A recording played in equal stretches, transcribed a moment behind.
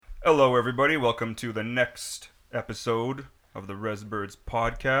Hello, everybody. Welcome to the next episode of the Resbirds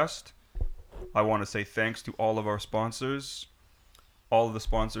podcast. I want to say thanks to all of our sponsors, all of the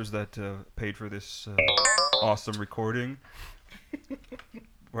sponsors that paid for this awesome recording.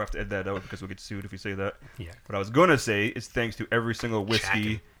 We'll have to edit that out because we'll get sued if we say that. Yeah. What I was going to say is thanks to every single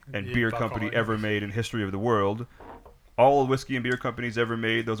whiskey and Yeah, beer fuck company all ever yours. made in history of the world. All whiskey and beer companies ever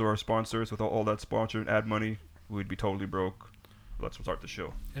made, those are our sponsors. With all that sponsor and ad money, we'd be totally broke. Let's start the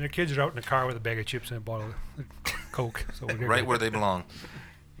show. And their kids are out in the car with a bag of chips and a bottle of Coke. So we're Right where they belong.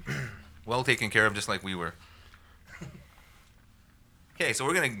 Well taken care of, just like we were. Okay, so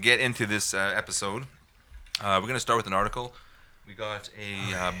we're going to get into this episode. We're going to start with an article. We got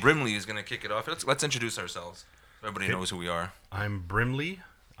a Brimley is going to kick it off. Let's introduce ourselves so everybody knows who we are. I'm Brimley.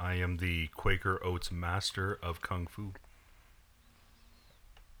 I am the Quaker Oats master of Kung Fu.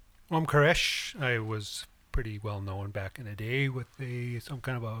 I'm Koresh. I was pretty well known back in the day with some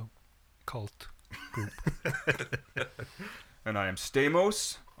kind of a cult group. And I am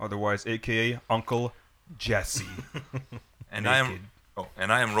Stamos, otherwise AKA Uncle Jesse. And I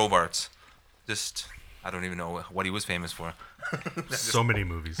am Robarts. Just I don't even know what he was famous for. So many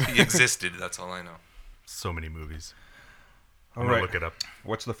movies. He existed, that's all I know. So many movies. All I'm going right. to look it up.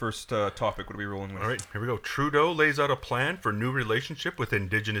 What's the first topic? What are we rolling with? All right, here we go. Trudeau lays out a plan for new relationship with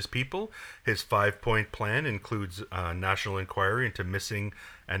Indigenous people. His 5-point plan includes a national inquiry into missing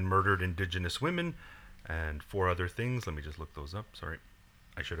and murdered Indigenous women and 4 other things. Let me just look those up. Sorry.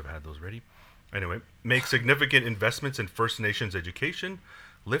 I should have had those ready. Anyway, make significant investments in First Nations education,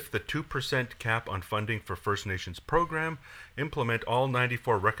 lift the 2% cap on funding for First Nations program, implement all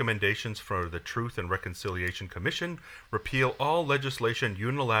 94 recommendations for the Truth and Reconciliation Commission, repeal all legislation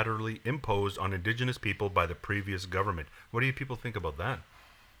unilaterally imposed on Indigenous people by the previous government. What do you people think about that?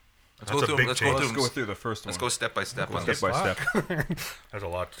 Let's That's a go big through change. Let's go through the first one. Let's go step by step on step this. by step. That's a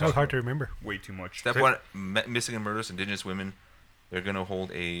lot to That was talk hard to about. remember. Way too much. Step one, missing and murderous Indigenous women. They're going to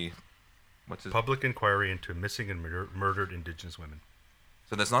hold a Public inquiry into missing and murdered Indigenous women.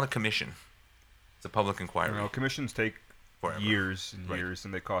 So that's not a commission. It's a public inquiry. You know, commissions take Forever. years and Right. years,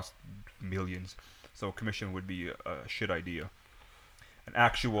 and they cost millions. So a commission would be a shit idea. An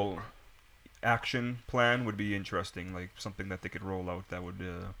actual action plan would be interesting, like something that they could roll out that would...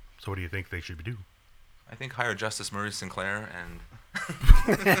 So what do you think they should do? I think hire Justice Murray Sinclair and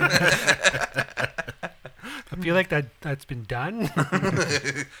I feel like that's been done.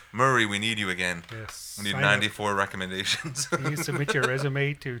 Murray, we need you again. Yes. We need Sign up. 94 recommendations. You submit your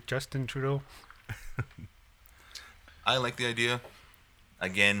resume to Justin Trudeau. I like the idea.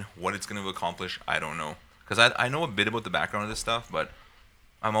 Again, what it's going to accomplish, I don't know. Because I know a bit about the background of this stuff, but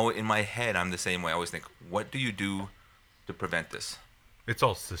I'm always, in my head, I'm the same way. I always think, what do you do to prevent this? It's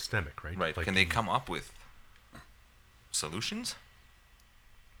all systemic, right? Right. Like, Can they come up with solutions?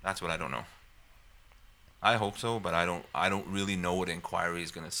 That's what I don't know. I hope so, but I don't really know what inquiry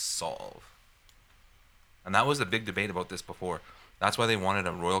is going to solve. And that was a big debate about this before. That's why they wanted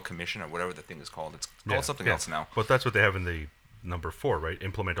a royal commission or whatever the thing is called. It's called something else now. But that's what they have in the number 4, right?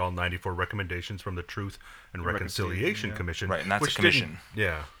 Implement all 94 recommendations from the Truth and Reconciliation yeah. Commission. Right, and that's a which commission.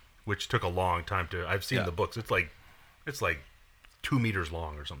 Yeah, which took a long time to. I've seen Yeah. the books. It's like 2 meters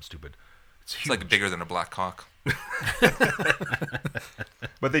long or something stupid. It's It's huge. like bigger than a black cock.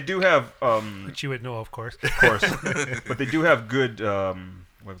 But they do have... Which you would know, of course. Of course. But they do have good,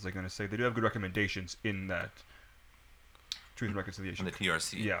 what was I going to say? They do have good recommendations in that Truth and Reconciliation. And the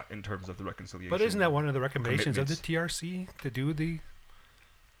TRC. Yeah, in terms of the reconciliation. But isn't that one of the recommendations of the commitments. TRC to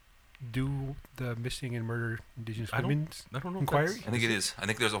do the missing and murdered Indigenous I don't women's know. If inquiry? that's- I think it is. I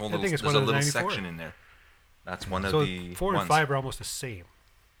think there's a whole I little, think it's there's one a of the little 94. section in there. That's one of So the 4 and ones. 5 are almost the same.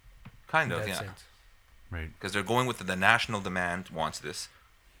 Kind in of, that yeah. sense. Right. Because they're going with the national demand wants this,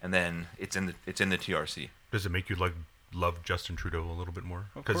 and then it's in the TRC. Does it make you love Justin Trudeau a little bit more?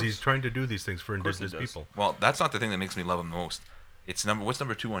 Of Because he's course. trying to do these things for course it Indigenous does. people. Well, that's not the thing that makes me love him the most. It's what's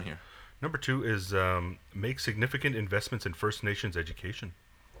number 2 on here? Number 2 is make significant investments in First Nations education.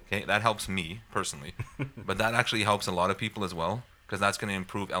 Okay, that helps me personally, but that actually helps a lot of people as well, because that's going to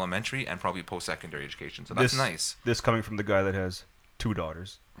improve elementary and probably post-secondary education. So that's nice. This coming from the guy that has 2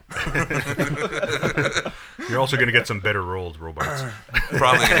 daughters. You're also going to get some better roles, Robarts.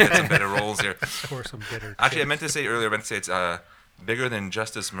 Probably going to get some better roles here. Score some bitter. Actually, I meant to say earlier, it's bigger than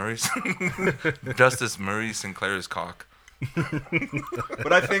Justice Murray's Justice Murray Sinclair's cock.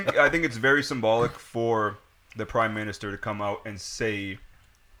 But I think it's very symbolic for the Prime Minister to come out and say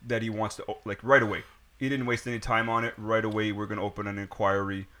that he wants to, like, right away. He didn't waste any time on it. Right away, we're going to open an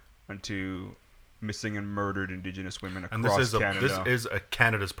inquiry into missing and murdered Indigenous women And across this is Canada.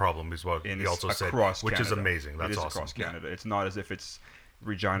 Canada's problem, is what And he it's also said, across which is Canada. amazing. That's it is awesome. across Canada. It's not as if it's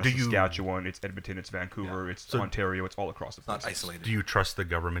Regina, Do you- Saskatchewan. It's Edmonton. It's Vancouver. It's So- Ontario. It's all across the Not place. isolated. Do you trust the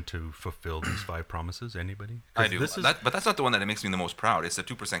government to fulfill these 5 promises? Anybody? 'Cause I do. This is, But that's not the one that makes me the most proud. It's the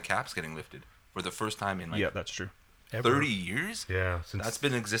 2% caps getting lifted for the first time in like Yeah, that's true. Ever. 30 years. yeah, since That's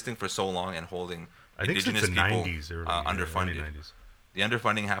been existing for so long and holding I think since Indigenous the people 90s, early, underfunded. early 90s. The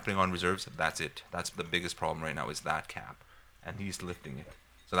underfunding happening on reserves, that's it. That's the biggest problem right now is that cap. And he's lifting it.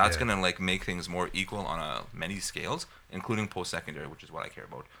 So that's Yeah. going to like make things more equal on many scales, including post-secondary, which is what I care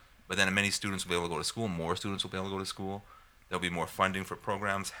about. But then many students will be able to go to school. More students will be able to go to school. There'll be more funding for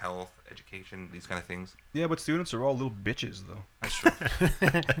programs, health, education, these kind of things. Yeah, but students are all little bitches, though. That's true.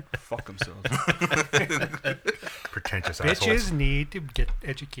 Fuck themselves. Pretentious assholes. Bitches need to get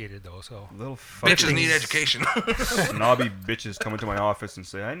educated though, so Little fucking Bitches need education. snobby bitches come into my office and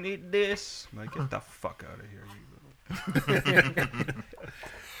say, "I need this." I'm like, get the fuck out of here, you little.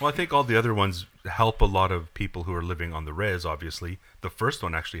 Well, I think all the other ones help a lot of people who are living on the res, obviously. The first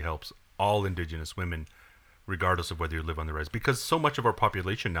one actually helps all Indigenous women, regardless of whether you live on the res, because so much of our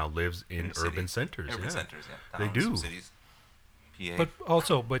population now lives in the city. urban centers. Urban yeah. centers, yeah. They Towns, do. Cities.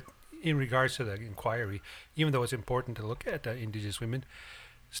 PA. but in regards to the inquiry, even though it's important to look at Indigenous women,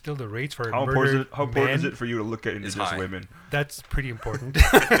 still the rates for How murdered important is men, it for you to look at Indigenous high. women? that's pretty important.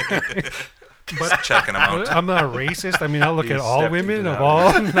 Just checking them out. I'm not a racist. I mean, I'll look He at all stepped women into of that.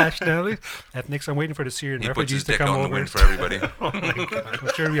 all nationalities, ethnics. I'm waiting for the Syrian He puts his refugees to dick come out in the over. wind for everybody. I'm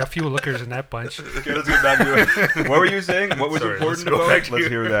sure there'll be a few lookers in that bunch. Okay, let's get back to it. What were you saying? What was Sorry, important let's go about back it? to Let's you.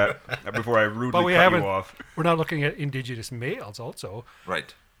 hear that before I rudely But we cut haven't. you off. We're not looking at Indigenous males also,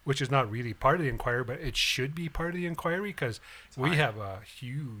 Right. which is not really part of the inquiry, but it should be part of the inquiry because we high. have a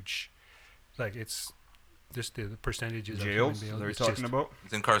huge, like it's just the percentages Jails? of Are human you males. talking about?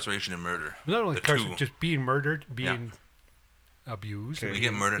 It's incarceration and murder. Not only the incarceration, two. just being murdered, being abused, Okay. We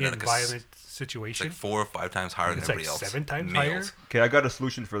get murdered in at a violent It's situation. like 4 or 5 times higher than It's like everybody else. 7 times Males. Okay, I got a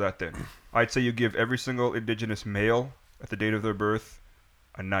solution for that then. I'd say you give every single Indigenous male at the date of their birth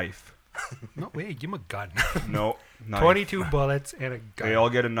a knife. No way, give him a gun. No, knife. 22 bullets and a gun. They all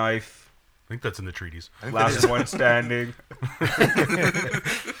get a knife. I think that's in the treaties. I think that Last is- one standing.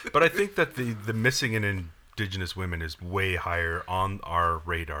 But I think that the missing in Indigenous women is way higher on our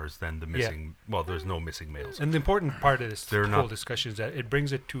radars than the missing. Well, there's no missing males. And the important part of this They're whole not- discussion is that it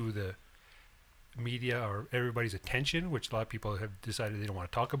brings it to the media or everybody's attention, which a lot of people have decided they don't want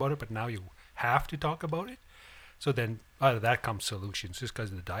to talk about it, but now you have to talk about it. So then out of that comes solutions just because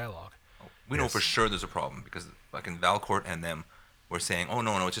of the dialogue. We know for sure there's a problem because like in Valcourt and them were saying, oh,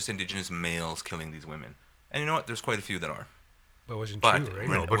 no, it's just Indigenous males killing these women. And you know what? There's quite a few that are. But it wasn't But true, right?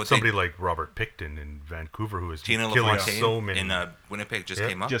 when- No, but what somebody they- like Robert Picton in Vancouver, who is Tina killing LaFontaine so many. in Winnipeg just Yeah,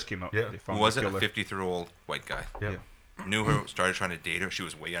 came up. Just came out. Yeah. They Who found was the it? A killer. 53-year-old white guy. yeah. Yeah. Knew her, started trying to date her. She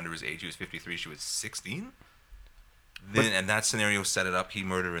was way under his age. He was 53. She was 16. Then, and that scenario set it up. He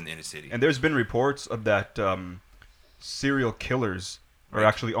murdered her in the inner city. And there's been reports of that serial killers are Right.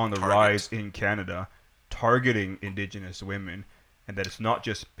 actually on the Target. rise in Canada, targeting Indigenous women, and that it's not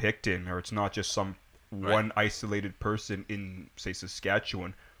just Picton or it's not just some one isolated person in, say,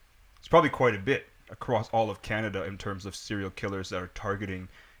 Saskatchewan. It's probably quite a bit across all of Canada in terms of serial killers that are targeting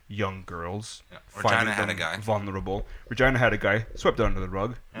young girls. Yeah. finding Regina had a them guy. vulnerable. Regina had a guy swept it under the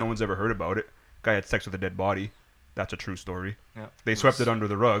rug. Yeah. No one's ever heard about it. Guy had sex with a dead body. That's a true story. Yeah. They swept it under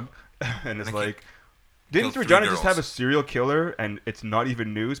the rug, and it's think he like, didn't killed 3 Regina just have a girls. serial killer, and it's not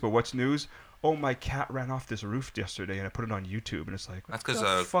even news? But what's news? Oh, my cat ran off this roof yesterday, and I put it on YouTube, and it's like, That's what because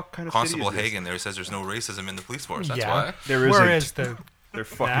the fuck kind of Constable city is this? Hagen there says there's no racism in the police force. That's yeah. why. There isn't. Whereas the They're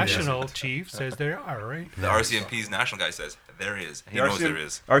fucking national chief says there are, right? The RCMP's national guy says there is. He The knows there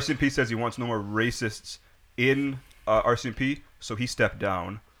is. RCMP says he wants no more racists in RCMP, so he stepped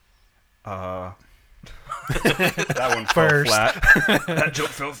down. That one fell First. flat. That joke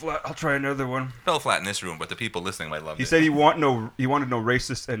fell flat. I'll try another one. Fell flat in this room, but the people listening might love He it. said he wanted no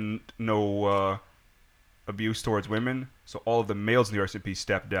racists and no abuse towards women. So all of the males in the RCMP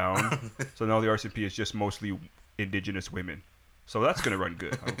stepped down. So now the RCMP is just mostly Indigenous women. So that's gonna run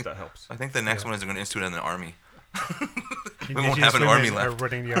good. I hope that helps. I think the next one is they're going to institute an army. We won't Indigenous have an army women are left.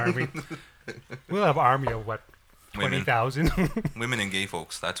 running the army. We'll have army of what? Women. 20,000? Women and gay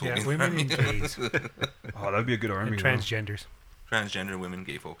folks. That's what Yeah, we women need. and gays. Oh, that'd be a good army. And though. transgenders. Transgender women,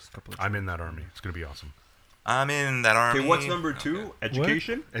 gay folks. I'm in that army. It's going to be awesome. I'm in that army. Okay, what's number 2? Okay.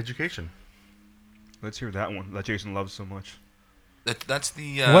 Education. Education. Let's hear that one. That Jason loves so much. That's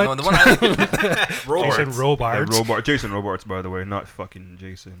the What? no, the one I like. Jason Robards. Jason Robards, by the way, not fucking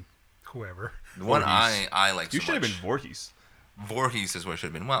Jason. Whoever. The one Voorhees. I like. You so should have much. been Voorhees. Voorhees is what it should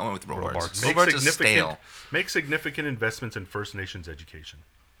have been. Well, I went with Robards. Robards. Make Robards is stale. make significant investments in First Nations education.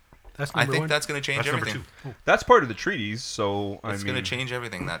 That's I number think one. that's going to change That's number everything. two. That's part of the treaties, so It's going to change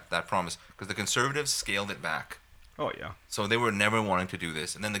everything, that promise. Because the Conservatives scaled it back. Oh yeah. So they were never wanting to do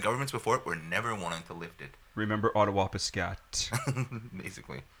this. And then the governments before it were never wanting to lift it. Remember Ottawa Piscat?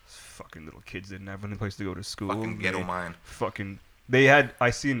 Basically. Fucking little kids didn't have any place to go to school. Fucking ghetto They mind. They had. I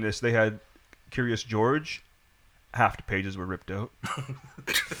seen this. They had Curious George. Half the pages were ripped out.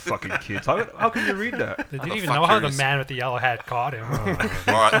 Fucking kids. How can you read that? They How didn't the even fuck know how the curious? man with the yellow hat caught him. Or, we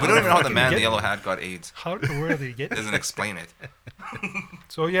don't even know how the man in get the yellow it. hat got AIDS. How in the world did he get Doesn't explain it.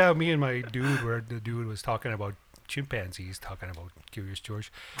 So yeah, me and my dude, where the dude was talking about chimpanzees, talking about Curious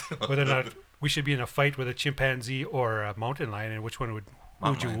George, whether or not we should be in a fight with a chimpanzee or a mountain lion, and which one would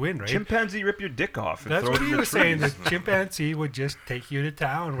you lion. win, right? Chimpanzee rip your dick off. And That's throw what it in he the was saying. The trees. chimpanzee would just take you to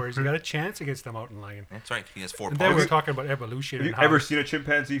town, whereas you got a chance against the mountain lion. That's right. He has 4 And then we were paws. talking about evolution. Have you and how ever seen a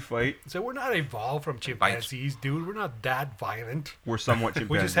chimpanzee fight? So we're not evolved from chimpanzees, dude. We're not that violent. We're somewhat chimpanzees.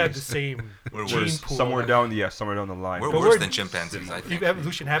 We just have the same We're gene worse. pool. somewhere down the line. We're But worse we're- than chimpanzees, I think. If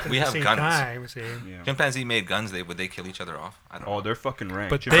evolution happened We at the have same guns. time, same. Yeah. Chimpanzee made guns. Would they kill each other off? I don't know. Oh, they're fucking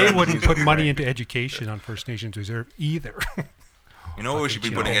ranked. But they Chimpanzees wouldn't are put money ranked. into education on First Nations Reserve either. You know what we should be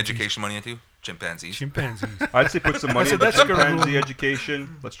fucking putting chimpanzees. education money into? Chimpanzees. Chimpanzees. I'd say put some money said into that's gonna chimpanzee ruin-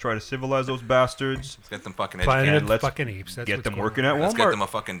 education. Let's try to civilize those bastards. Let's get them fucking Planet educated. of the let's fucking apes. That's Get what's them going working on. at Let's get them Walmart. a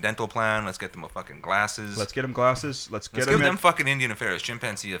fucking dental plan. Let's get them a fucking glasses. Let's get them glasses. Let's get Let's them. give them fucking Indian affairs,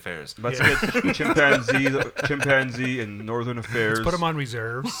 chimpanzee affairs. Let's Yeah. get chimpanzee and northern affairs. Let's put them on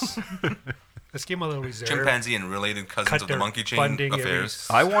reserves. Let's give them a little reserve. Chimpanzee and related cousins Cut of the their monkey chain funding every affairs.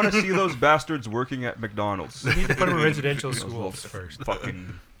 I want to see those bastards working at McDonald's. We need to put them in residential Those little schools first.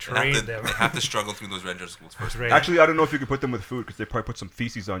 Fucking. Train they them. have to struggle through those registered schools first. Right. Actually, I don't know if you could put them with food because they probably put some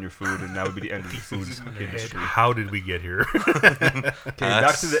feces on your food, and that would be the end of the food their head. industry. How did we get here? Okay,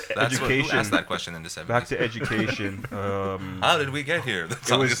 back to the That's who education. asked that question in the 70s. Back to education. How did we get here?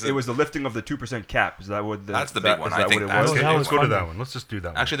 It was the lifting of the 2% cap. Is that what? That's the that- big one. Is I that think what it that's was? that Okay, was let's go to fun. that one. Let's just do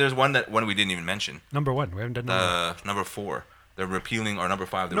that one. Actually, there's one we didn't even mention. Number one. We haven't done number Number 4. They're repealing, or number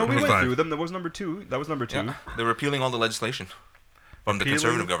 5. They're No, we repealing, went Five. through them. That was number 2. That was number 2. yeah, they're repealing all the legislation from the Repealing?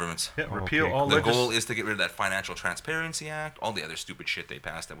 conservative governments. Yeah, repeal Okay. all The legis- goal is to get rid of that Financial Transparency Act, all the other stupid shit they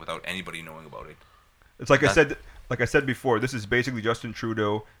passed it without anybody knowing about it. It's like I That- said before. This is basically Justin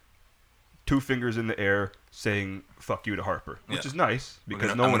Trudeau, 2 fingers in the air, saying "fuck you" to Harper, which Yeah. is nice We're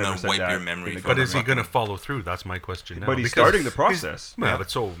because gonna- no I'm one gonna ever said wipe that. your memory in the from But the is he government. going to follow through? That's my question now. But he's Because starting the process. Yeah, but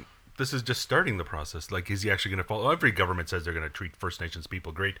so this is just starting the process. Like, is he actually going to follow? Every government says they're going to treat First Nations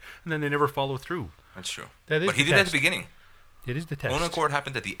people great, and then they never follow through. That's true. That is But he the did that at test. the beginning. It is the test. Own Accord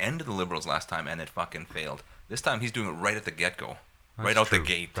happened at the end of the Liberals last time, and it fucking failed. This time he's doing it right at the get-go. Right out That's the true.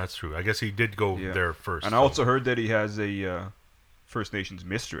 gate. That's true. I guess he did go Yeah. there first. And I also heard that he has a First Nations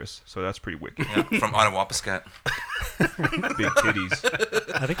mistress, so that's pretty wicked. Yeah, from Ottawa Piscat. Big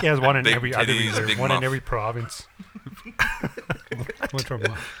titties. I think he has one in Big every other titties, reserve, big one muff. in every province. one from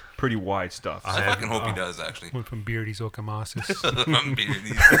Pretty wide stuff. I fucking hope he does, actually. one from Beardy's Okamasis.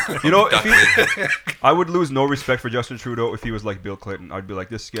 You know, I would lose no respect for Justin Trudeau if he was like Bill Clinton. I'd be like,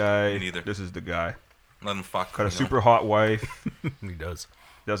 this guy, Me neither. this is the guy. Let him fuck. Got a you know. super hot wife, he does.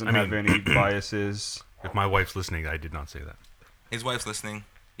 doesn't I have mean- any biases. If my wife's listening, I did not say that. His wife's listening.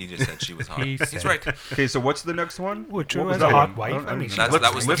 He just said she was hot. He He's said- right. Okay, so what's the next one? Well, Trudeau was has a that hot one? wife. I don't I mean, know. she's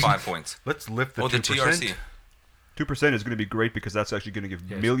That was the let's- 5 points. Let's lift the Oh, the 2%. TRC. 2% is going to be great because that's actually going to give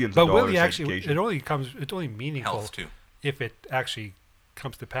Yes. millions but of dollars will he to actually? education. It's only meaningful Health, too. if it actually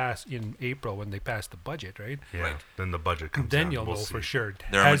comes to pass in April when they pass the budget, right? Yeah. Right. Then the budget comes Then down. you'll We'll know see. for sure.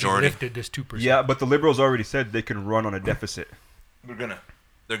 They're a Has he majority. lifted this 2%? Yeah, but the Liberals already said they can run on a deficit. They're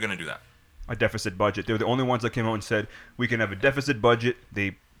gonna do that. A deficit budget. They were the only ones that came out and said we can have a deficit budget.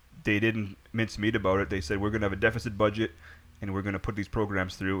 They didn't mince meat about it. They said we're going to have a deficit budget and we're going to put these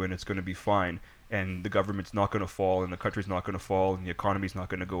programs through and it's going to be fine. And the government's not going to fall and the country's not going to fall and the economy's not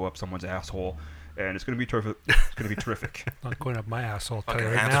going to go up someone's asshole. And it's going to be terrific. It's going to be terrific. Not going up my asshole Fucking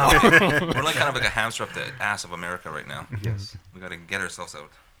right now. hamster. We're like kind of like a hamster up the ass of America right now. Yes. We gotta get ourselves out.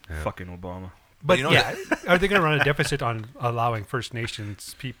 Yeah. Fucking Obama. But you know yeah, are they going to run a deficit on allowing First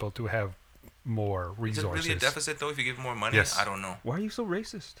Nations people to have more Is it resources? really a deficit though if you give more money? Yes. I don't know. Why are you so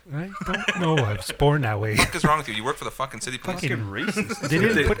racist? I don't know. I was born that way. What is wrong with you? You work for the fucking city police. Fucking racist. They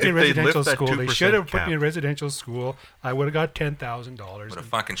didn't they- put me in if they residential lift that school. They 2% should have put cap. me in residential school. I would have got $10,000. Would have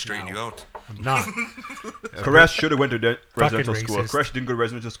fucking straightened you out. I'm not. Koresh should have went to residential school. racist. If Koresh didn't go to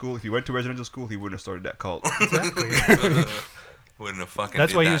residential school, if he went to residential school, he wouldn't have started that cult. Exactly. Wouldn't have fucking.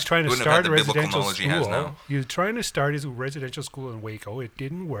 That's did why he that. was trying to Wouldn't have start a had the biblical residential knowledge he has school. now. He was trying to start his residential school in Waco. It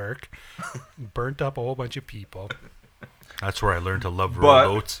didn't work. Burnt up a whole bunch of people. That's where I learned to love But-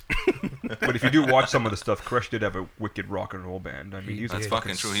 rowboats. But if you do watch some of the stuff, Koresh did have a wicked rock and roll band. I mean, he was That's a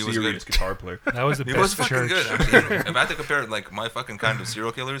fucking true. He was serious good. guitar player. That was the He best was fucking church. good. Actually. If I had to compare like my fucking kind of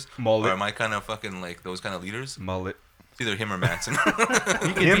serial killers Mullet. or my kind of fucking like those kind of leaders, Mullet. it's either him or Manson.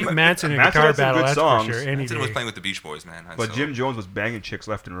 You can Him- beat Manson in a Manson guitar had some battle, good that's songs. for sure. Any Manson was day. playing with the Beach Boys, man. But So, Jim Jones was banging chicks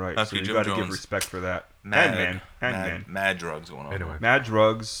left and right. That's So good, you Jim got to give Jones. respect for that. mad, Handman. mad drugs going on. Anyway. Mad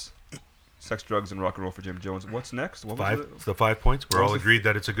drugs, sex, drugs, and rock and roll for Jim Jones. What's next? What was It's the 5 points. We're What all was the- agreed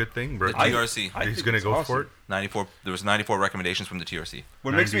that it's a good thing. The Brett, TRC. I he's think going to it's go awesome. for it. 94. There was 94 recommendations from the TRC.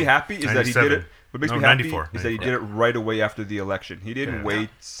 What makes me 90, happy is that he did 97. it. What makes No, me happy 94, is that he did it right away after the election. He didn't Yeah. wait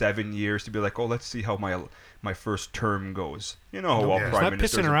 7 years to be like, oh, let's see how my first term goes. You know how all Yeah. he's prime not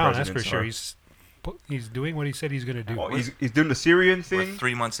ministers pissing and around, that's for presidents sure. are. He's doing what he said he's going to do. Oh, he's doing the Syrian We're thing.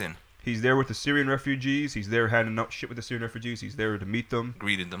 3 months in. He's there with the Syrian refugees. He's there handing out shit with the Syrian refugees. He's there to meet them.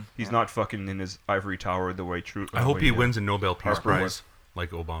 Greeted them. He's not fucking in his ivory tower the way True. I hope he wins a Nobel Peace Harper was. Prize like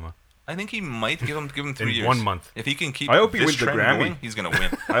Obama. I think he might give him 3 In years. 1 month. If he can keep I hope he this wins the trend Grammy. going, he's gonna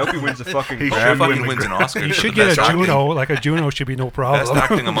win. I hope he wins a fucking He Hope should he Grammy. win fucking the wins an Grammy. Oscar. He for should the get a best acting. Juno. Like a Juno should be no Best problem.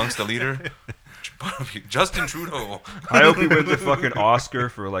 acting amongst the leader. Justin Trudeau. I hope he wins a fucking Oscar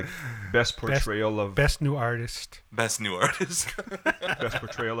for like best portrayal of Best new artist. Best new artist. best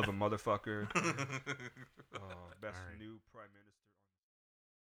portrayal of a motherfucker. Best new prime minister.